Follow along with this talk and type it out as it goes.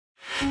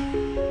Hey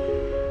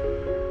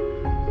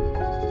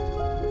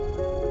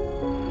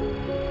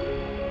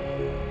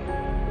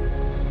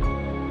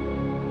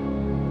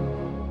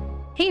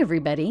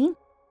everybody!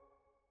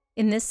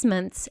 In this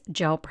month's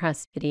gel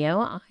press video,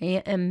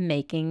 I am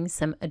making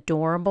some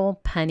adorable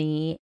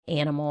punny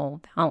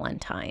animal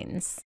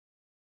valentines.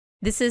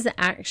 This is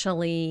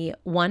actually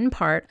one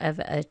part of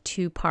a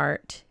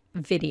two-part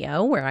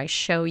video where I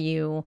show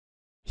you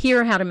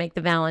here how to make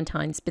the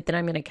valentines, but then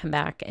I'm going to come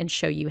back and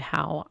show you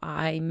how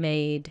I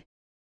made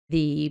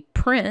the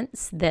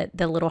prints that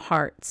the little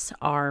hearts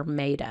are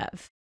made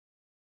of.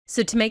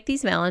 So to make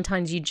these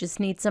valentines, you just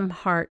need some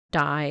heart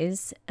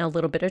dies, a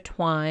little bit of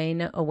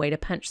twine, a way to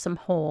punch some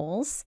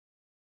holes,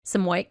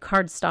 some white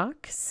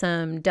cardstock,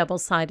 some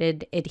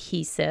double-sided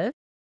adhesive,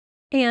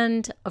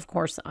 and of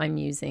course I'm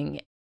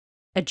using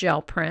a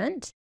gel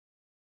print,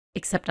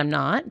 except I'm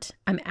not.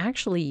 I'm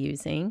actually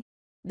using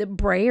the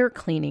Brayer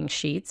cleaning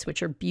sheets,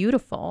 which are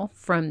beautiful,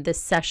 from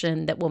this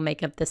session that will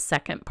make up the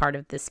second part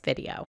of this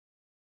video.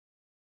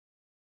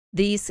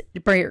 These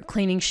Brayer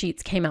cleaning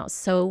sheets came out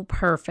so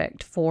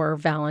perfect for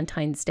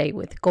Valentine's Day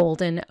with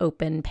golden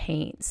open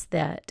paints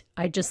that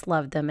I just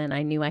loved them, and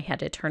I knew I had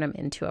to turn them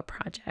into a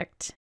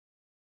project.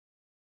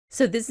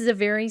 So this is a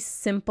very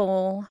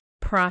simple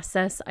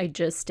process. I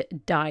just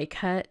die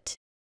cut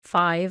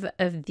 5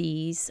 of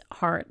these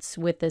hearts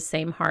with the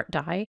same heart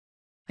die.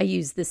 I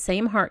used the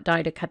same heart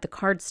die to cut the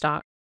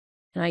cardstock,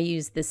 and I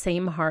used the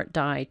same heart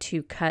die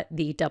to cut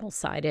the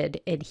double-sided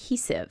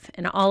adhesive.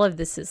 And all of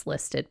this is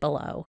listed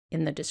below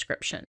in the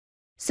description.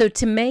 So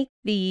to make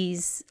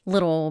these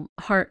little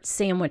heart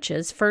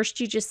sandwiches, first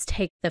you just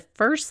take the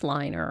first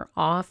liner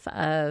off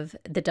of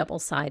the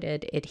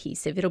double-sided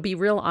adhesive. It'll be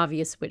real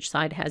obvious which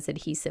side has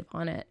adhesive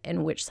on it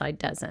and which side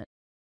doesn't.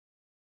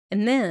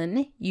 And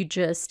then you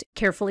just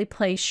carefully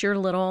place your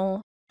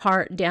little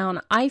heart down.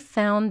 I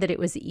found that it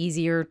was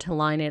easier to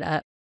line it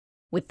up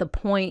with the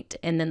point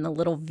and then the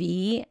little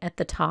V at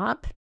the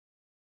top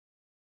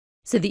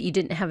so that you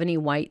didn't have any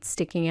white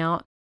sticking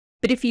out.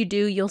 But if you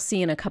do, you'll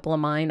see in a couple of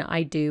mine,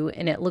 I do,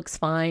 and it looks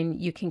fine.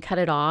 You can cut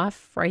it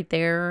off right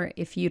there.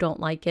 If you don't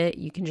like it,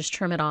 you can just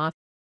trim it off.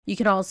 You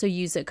could also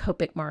use a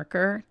Copic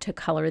marker to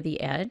color the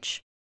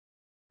edge.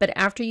 But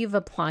after you've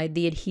applied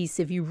the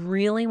adhesive, you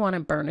really want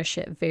to burnish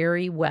it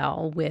very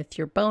well with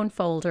your bone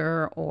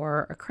folder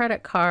or a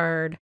credit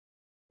card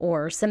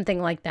or something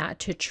like that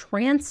to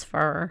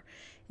transfer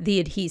the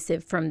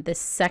adhesive from the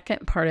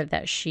second part of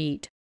that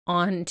sheet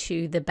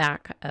onto the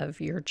back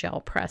of your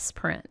gel press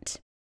print.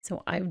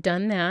 So I've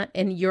done that,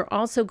 and you're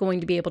also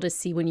going to be able to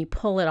see when you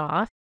pull it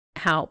off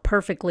how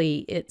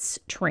perfectly it's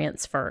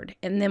transferred.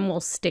 And then we'll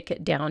stick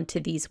it down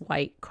to these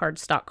white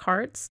cardstock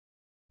hearts.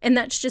 And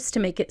that's just to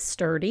make it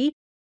sturdy,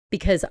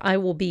 because I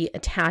will be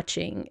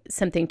attaching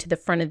something to the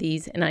front of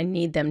these, and I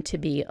need them to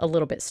be a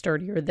little bit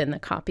sturdier than the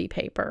copy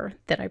paper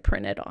that I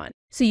printed on.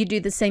 So you do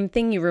the same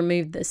thing. You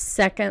remove the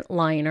second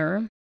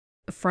liner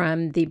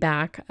from the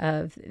back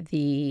of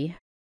the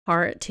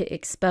heart to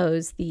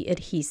expose the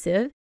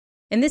adhesive.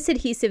 And this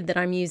adhesive that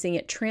I'm using,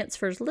 it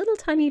transfers little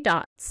tiny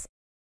dots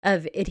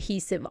of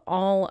adhesive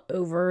all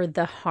over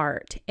the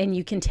heart. And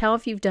you can tell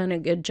if you've done a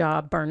good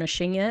job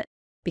burnishing it,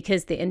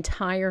 because the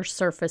entire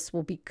surface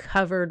will be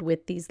covered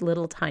with these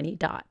little tiny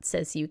dots,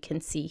 as you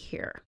can see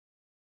here.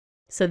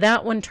 So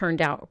that one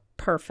turned out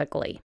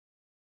perfectly.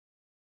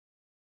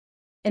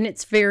 And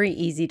it's very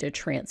easy to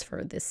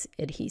transfer this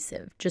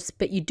adhesive,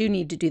 but you do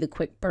need to do the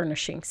quick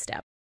burnishing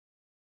step.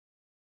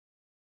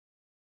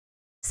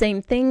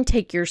 Same thing,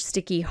 take your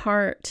sticky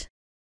heart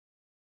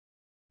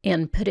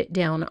and put it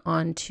down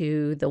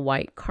onto the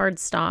white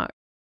cardstock.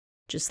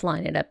 Just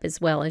line it up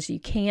as well as you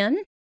can.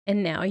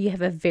 And now you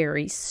have a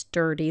very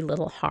sturdy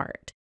little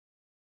heart.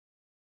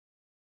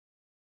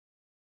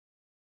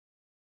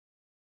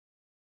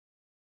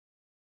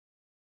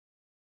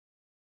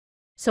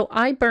 So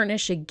I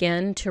burnish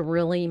again to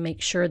really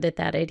make sure that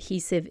that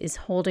adhesive is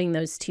holding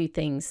those two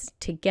things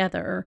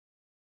together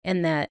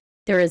and that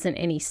there isn't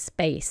any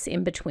space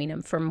in between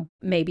them from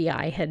maybe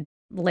I had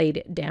laid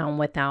it down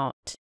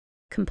without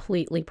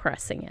completely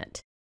pressing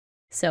it.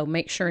 So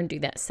make sure and do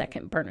that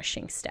second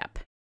burnishing step.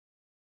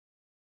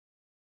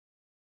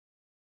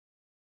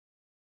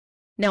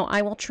 Now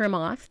I will trim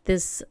off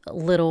this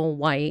little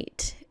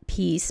white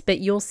piece, but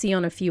you'll see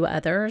on a few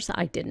others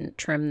I didn't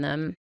trim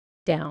them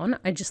down.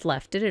 I just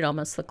left it. It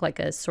almost looked like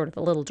a sort of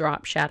a little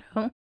drop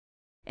shadow.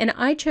 And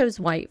I chose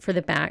white for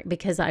the back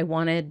because I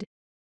wanted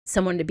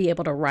someone to be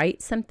able to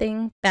write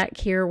something back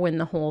here when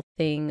the whole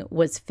thing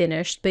was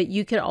finished. But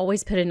you could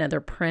always put another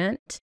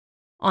print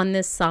on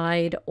this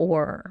side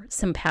or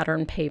some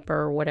pattern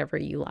paper, whatever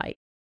you like.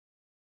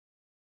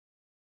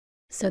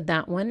 So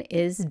that one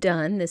is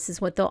done. This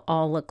is what they'll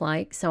all look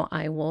like. So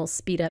I will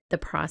speed up the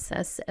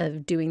process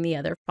of doing the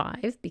other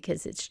 5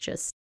 because it's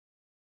just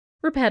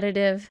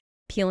repetitive,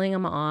 peeling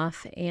them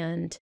off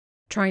and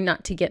trying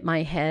not to get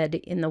my head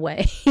in the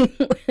way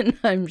when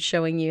I'm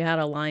showing you how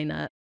to line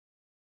up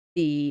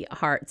the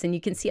hearts. And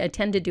you can see I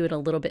tend to do it a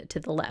little bit to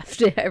the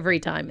left every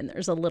time, and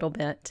there's a little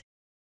bit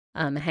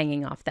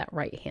hanging off that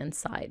right hand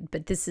side,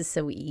 but this is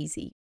so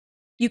easy.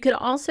 You could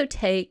also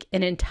take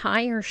an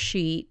entire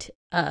sheet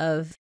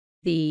of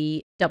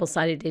the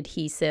double-sided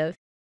adhesive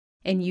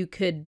and you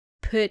could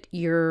put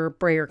your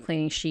Brayer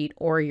cleaning sheet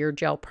or your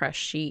gel press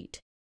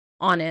sheet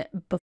on it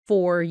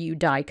before you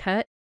die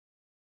cut.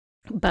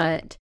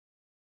 But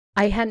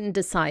I hadn't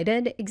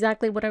decided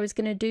exactly what I was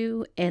going to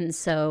do, and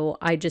so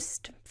I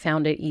just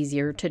found it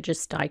easier to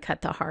just die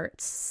cut the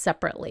hearts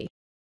separately.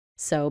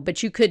 So,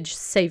 but you could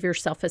save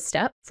yourself a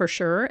step for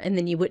sure, and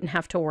then you wouldn't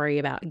have to worry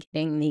about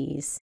getting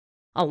these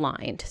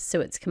aligned. So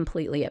it's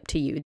completely up to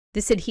you.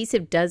 This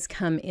adhesive does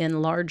come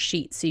in large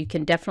sheets, so you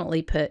can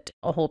definitely put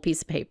a whole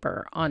piece of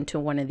paper onto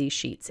one of these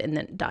sheets and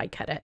then die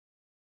cut it.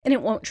 And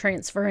it won't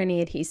transfer any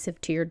adhesive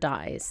to your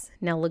dies.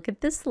 Now look at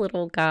this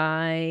little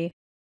guy.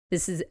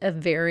 This is a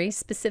very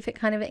specific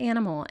kind of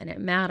animal, and it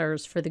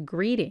matters for the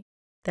greeting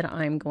that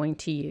I'm going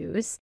to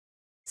use.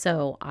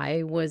 So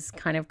I was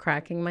kind of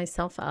cracking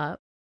myself up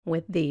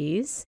with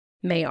these.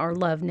 May our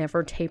love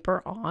never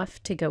taper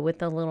off, to go with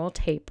the little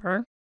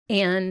taper.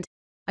 And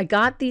I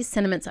got these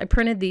sentiments. I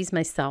printed these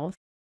myself,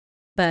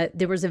 but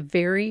there was a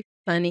very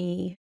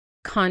funny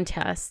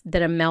contest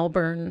that a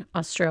Melbourne,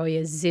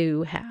 Australia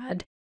zoo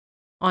had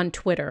on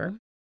Twitter,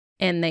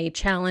 and they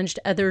challenged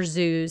other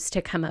zoos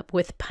to come up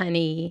with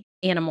punny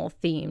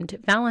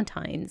animal-themed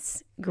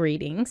Valentines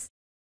greetings.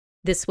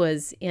 This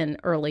was in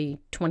early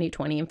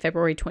 2020, in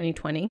February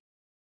 2020.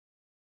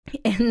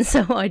 And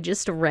so I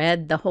just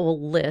read the whole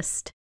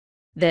list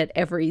that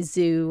every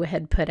zoo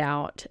had put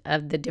out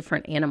of the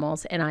different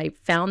animals, and I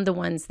found the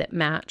ones that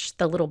matched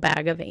the little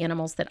bag of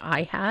animals that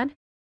I had.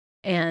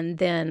 And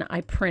then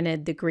I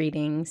printed the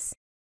greetings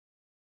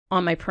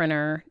on my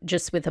printer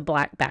just with a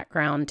black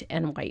background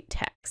and white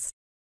text.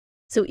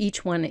 So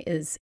each one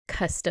is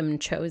custom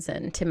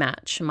chosen to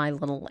match my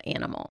little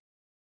animal.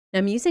 Now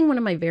I'm using one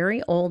of my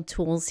very old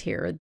tools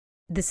here.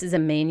 This is a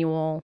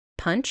manual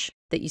punch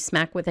that you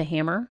smack with a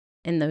hammer.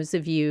 And those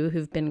of you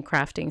who've been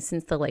crafting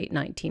since the late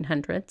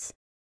 1900s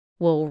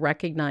will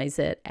recognize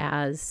it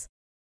as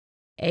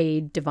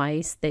a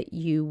device that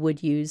you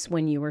would use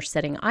when you were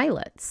setting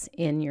eyelets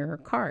in your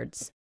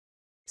cards.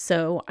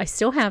 So I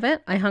still have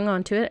it. I hung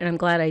on to it, and I'm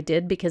glad I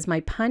did, because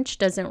my punch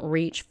doesn't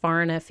reach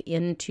far enough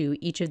into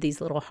each of these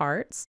little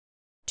hearts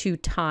to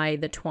tie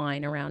the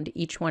twine around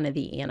each one of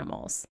the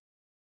animals.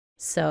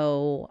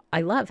 So I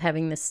love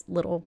having this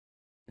little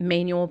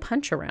manual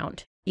punch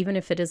around, even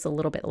if it is a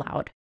little bit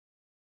loud.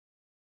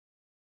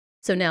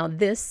 So now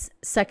this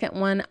second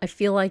one, I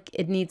feel like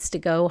it needs to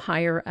go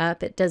higher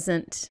up. It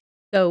doesn't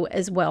go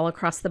as well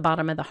across the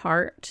bottom of the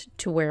heart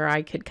to where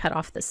I could cut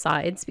off the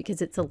sides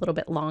because it's a little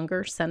bit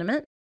longer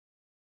sentiment.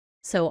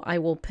 So I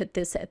will put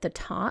this at the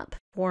top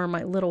for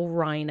my little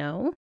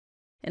rhino,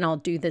 and I'll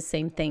do the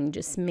same thing,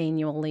 just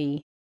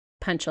manually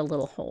punch a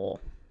little hole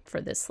for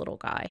this little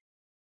guy.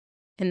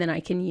 And then I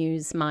can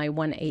use my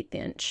 1/8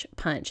 inch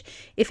punch.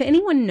 If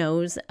anyone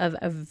knows of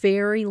a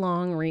very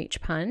long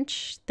reach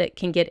punch that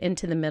can get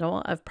into the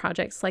middle of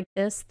projects like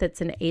this,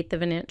 that's an 1/8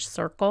 of an inch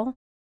circle,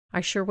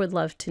 I sure would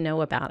love to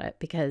know about it,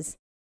 because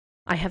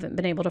I haven't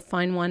been able to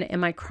find one, and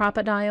my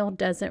crocodile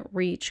doesn't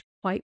reach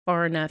quite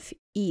far enough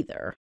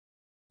either.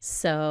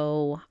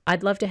 So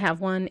I'd love to have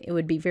one. It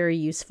would be very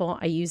useful.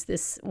 I use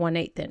this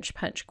 1/8 inch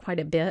punch quite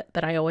a bit,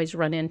 but I always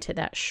run into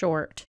that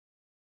short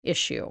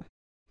issue.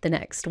 The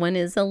next one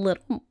is a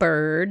little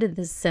bird.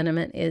 This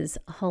sentiment is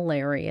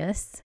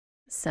hilarious.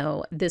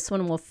 So this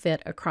one will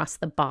fit across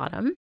the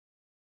bottom,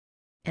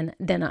 and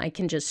then I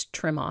can just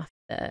trim off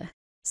the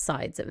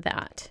sides of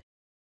that.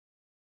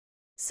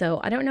 So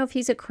I don't know if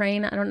he's a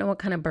crane. I don't know what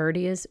kind of bird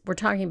he is. We're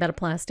talking about a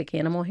plastic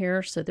animal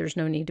here, so there's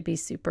no need to be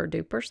super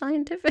duper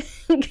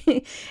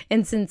scientific.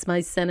 And since my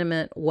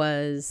sentiment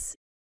was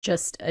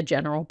just a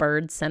general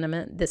bird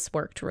sentiment, this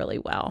worked really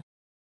well.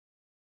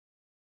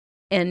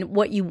 And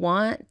what you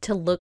want to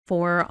look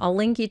for, I'll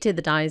link you to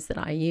the dies that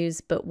I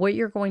use, but what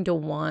you're going to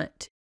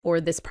want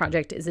for this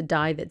project is a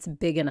die that's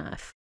big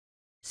enough.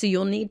 So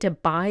you'll need to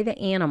buy the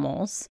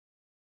animals.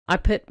 I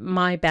put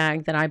my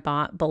bag that I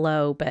bought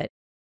below, but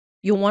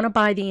you'll want to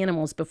buy the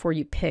animals before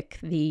you pick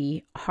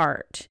the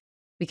heart,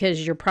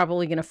 because you're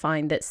probably going to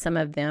find that some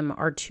of them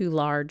are too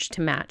large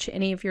to match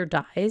any of your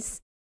dies.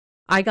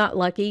 I got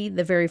lucky.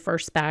 The very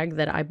first bag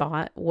that I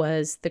bought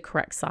was the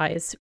correct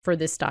size for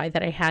this die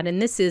that I had. And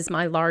this is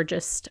my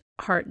largest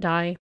heart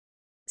die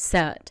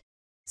set.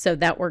 So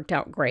that worked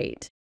out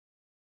great.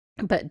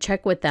 But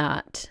check with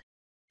that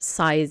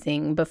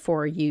sizing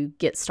before you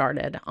get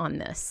started on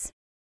this.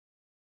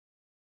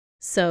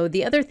 So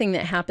the other thing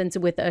that happens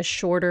with a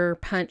shorter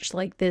punch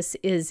like this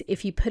is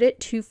if you put it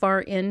too far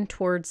in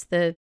towards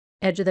the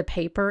edge of the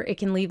paper, it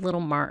can leave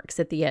little marks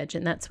at the edge.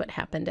 And that's what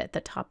happened at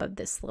the top of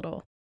this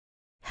little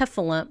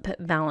Heffalump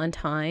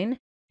Valentine.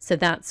 So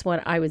that's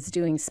what I was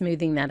doing,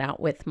 smoothing that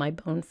out with my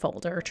bone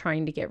folder,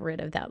 trying to get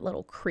rid of that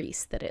little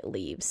crease that it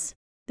leaves.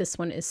 This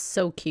one is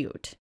so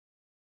cute.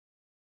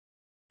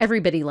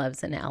 Everybody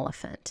loves an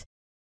elephant.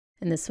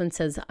 And this one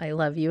says, I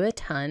love you a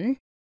ton.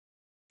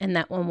 And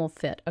that one will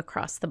fit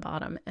across the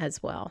bottom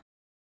as well.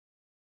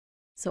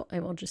 So I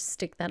will just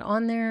stick that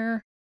on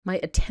there. My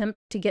attempt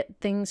to get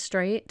things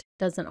straight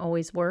doesn't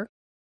always work,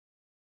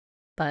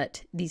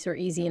 but these are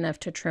easy enough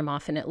to trim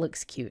off and it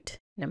looks cute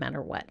no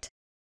matter what.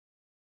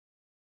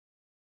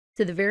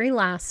 So the very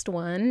last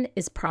one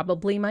is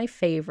probably my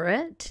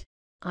favorite.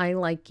 I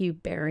like you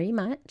very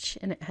much,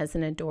 and it has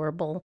an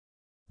adorable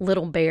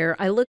little bear.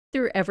 I looked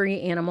through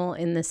every animal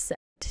in this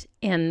set,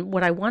 and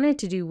what I wanted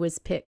to do was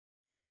pick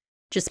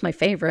just my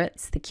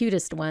favorites, the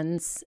cutest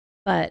ones,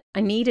 but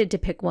I needed to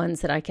pick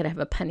ones that I could have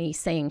a punny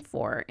saying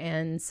for,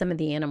 and some of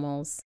the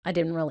animals I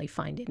didn't really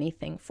find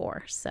anything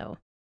for, so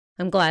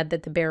I'm glad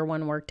that the bear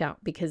one worked out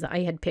because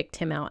I had picked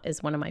him out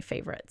as one of my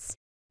favorites.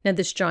 Now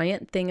this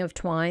giant thing of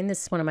twine,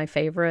 this is one of my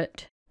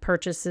favorite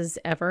purchases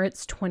ever.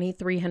 It's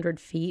 2,300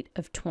 feet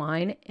of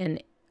twine,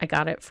 and I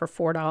got it for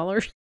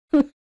 $4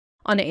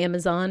 on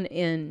Amazon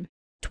in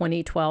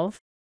 2012.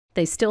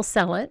 They still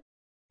sell it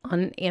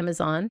on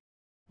Amazon,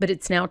 but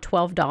it's now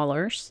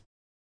 $12,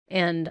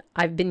 and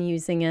I've been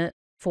using it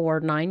for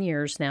 9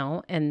 years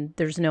now, and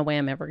there's no way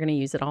I'm ever going to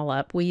use it all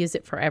up. We use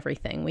it for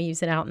everything. We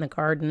use it out in the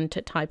garden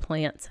to tie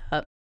plants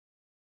up,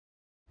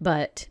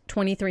 but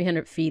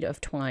 2,300 feet of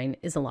twine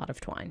is a lot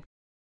of twine.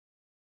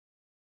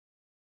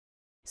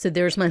 So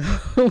there's my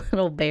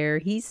little bear.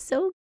 He's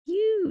so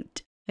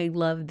cute. I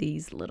love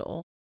these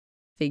little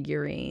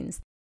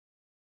figurines.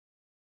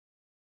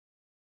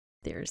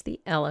 There's the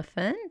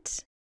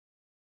elephant.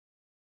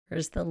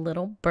 There's the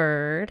little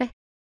bird.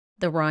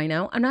 The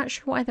rhino. I'm not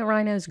sure why the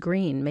rhino's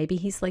green. Maybe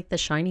he's like the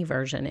shiny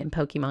version in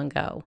Pokemon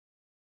Go.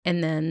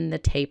 And then the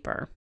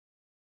tapir.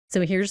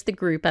 So here's the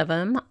group of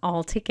them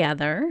all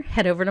together.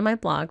 Head over to my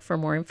blog for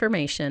more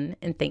information,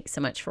 and thanks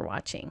so much for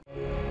watching.